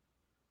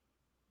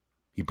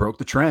 He broke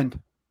the trend.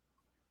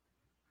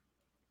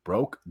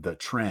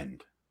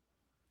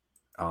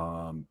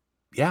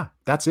 Yeah,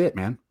 that's it,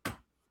 man.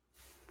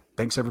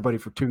 Thanks everybody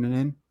for tuning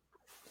in.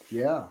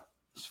 Yeah,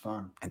 it's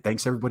fun. And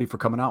thanks everybody for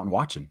coming out and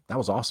watching. That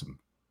was awesome.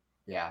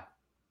 Yeah.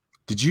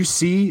 Did you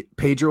see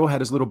Pedro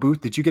had his little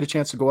booth? Did you get a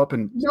chance to go up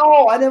and?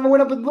 No, I never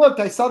went up and looked.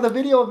 I saw the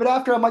video of it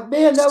after. I'm like,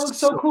 man, that looks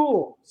so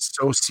cool.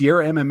 So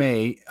Sierra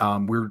MMA,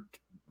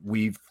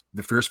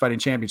 the Fierce Fighting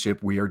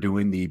Championship. We are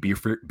doing the Be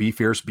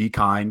Fierce, Be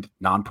Kind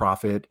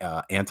nonprofit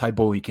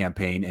anti-bully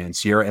campaign, and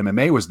Sierra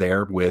MMA was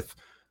there with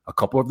a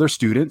couple of their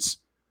students.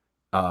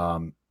 2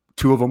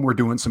 of them were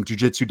doing some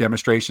jiu-jitsu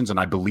demonstrations, and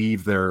I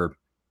believe they're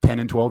 10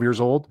 and 12 years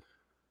old.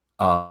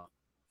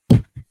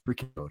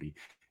 Freaking Cody.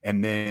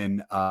 And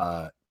then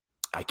I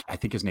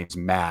think his name's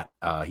Matt.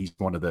 He's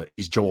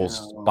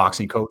Joel's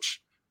boxing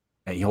coach,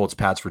 and he holds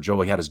pads for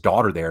Joel. He had his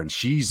daughter there, and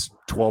she's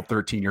 12,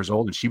 13 years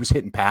old, and she was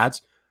hitting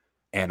pads.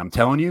 And I'm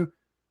telling you,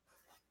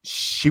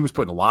 she was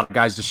putting a lot of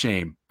guys to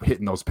shame,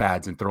 hitting those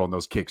pads and throwing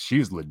those kicks. She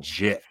was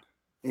legit.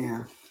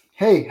 Yeah.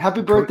 Hey,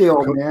 happy birthday,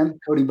 old man,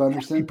 Cody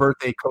Bunderson. Happy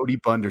birthday, Cody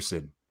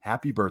Bunderson.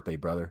 Happy birthday,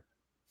 brother.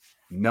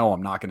 No,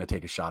 I'm not going to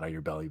take a shot on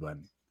your belly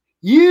button.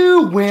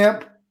 You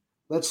wimp.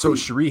 So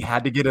Cherie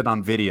had to get it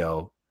on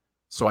video.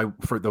 So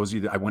for those of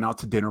you that I went out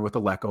to dinner with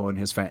Aleko and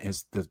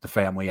the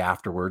family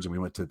afterwards, and we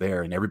went to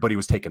there, and everybody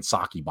was taking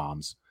sake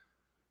bombs.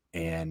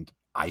 And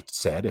I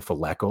said, if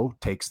Aleko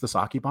takes the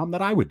sake bomb,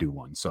 that I would do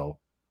one. So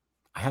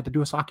I had to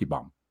do a sake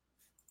bomb.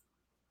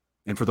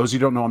 And for those of you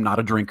who don't know, I'm not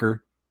a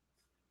drinker.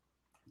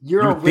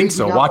 You're a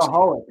raging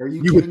alcoholic. Are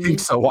you would think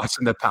so.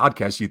 Watching the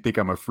podcast, you think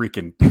I'm a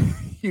freaking.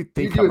 You're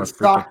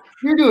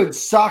doing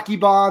sake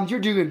bombs. You're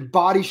doing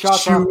body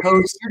shots on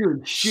post. You're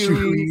doing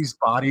shoes,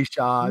 body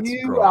shots.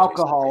 You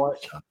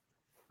alcoholic.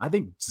 I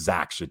think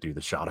Zach should do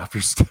the shot off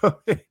your stomach.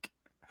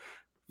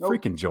 Nope.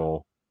 Freaking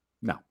Joel.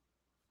 No.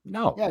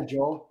 Yeah,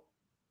 Joel.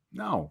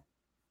 No.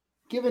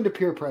 Give in to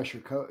peer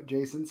pressure,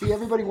 Jason. See,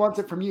 everybody wants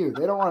it from you.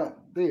 They don't want it,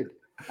 dude.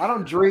 I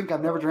don't drink.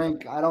 I've never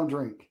drank. I don't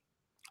drink.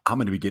 I'm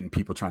going to be getting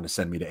people trying to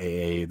send me to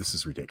AA. This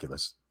is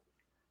ridiculous.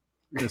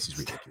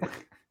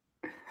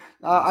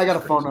 I got a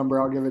phone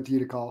number. I'll give it to you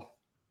to call.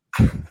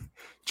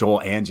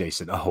 Joel and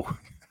Jason. Oh,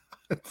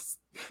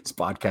 this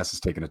podcast is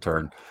taking a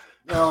turn.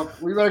 No,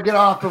 we better get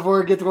off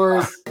before it gets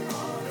worse.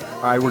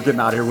 All right, we're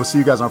getting out of here. We'll see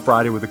you guys on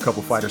Friday with a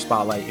couple fighter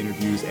spotlight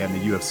interviews and the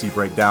UFC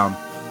breakdown.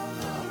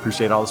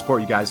 Appreciate all the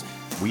support, you guys.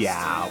 We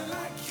out.